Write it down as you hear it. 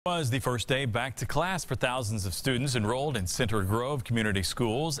Was the first day back to class for thousands of students enrolled in Center Grove Community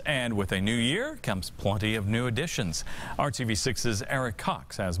Schools, and with a new year comes plenty of new additions. RTV6's Eric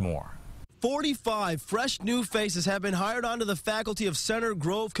Cox has more. 45 fresh new faces have been hired onto the faculty of Center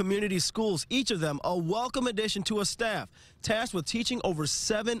Grove Community Schools, each of them a welcome addition to a staff tasked with teaching over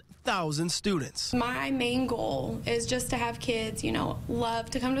 7,000 students. My main goal is just to have kids, love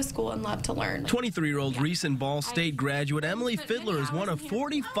to come to school and love to learn. 23-year-old recent Ball State graduate Emily Fiddler is one of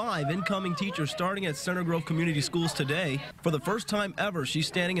 45 incoming teachers starting at Center Grove Community Schools today. For the first time ever, she's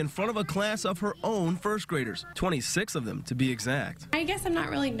standing in front of a class of her own first graders, 26 of them to be exact. I guess I'm not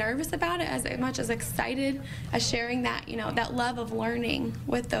really nervous about it as much as excited as sharing that, that love of learning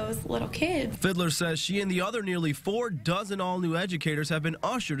with those little kids. Fiddler says she and the other nearly 4 dozen all-new educators have been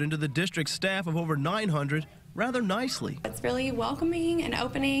ushered into the district's staff of over 900 rather nicely. It's really welcoming and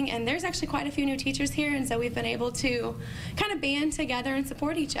opening, and there's actually quite a few new teachers here, and so we've been able to kind of band together and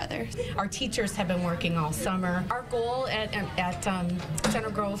support each other. Our teachers have been working all summer. Our goal at Center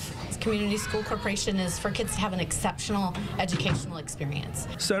Grove Community School Corporation is for kids to have an exceptional educational experience.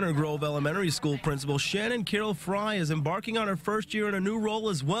 Center Grove Elementary School Principal Shannon Carol Fry is embarking on her first year in a new role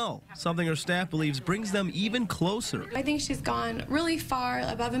as well, something her staff believes brings them even closer. I think she's gone really far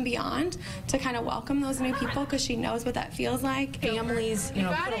above and beyond to kind of welcome those new people, because she knows what that feels like. Families,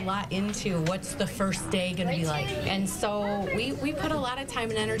 put a lot into what's the first day going to be like. And so we put a lot of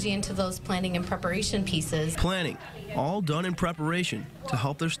time and energy into those planning and preparation pieces. Planning, all done in preparation to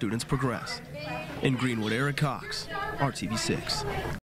help their students progress. In Greenwood, Eric Cox, RTV6.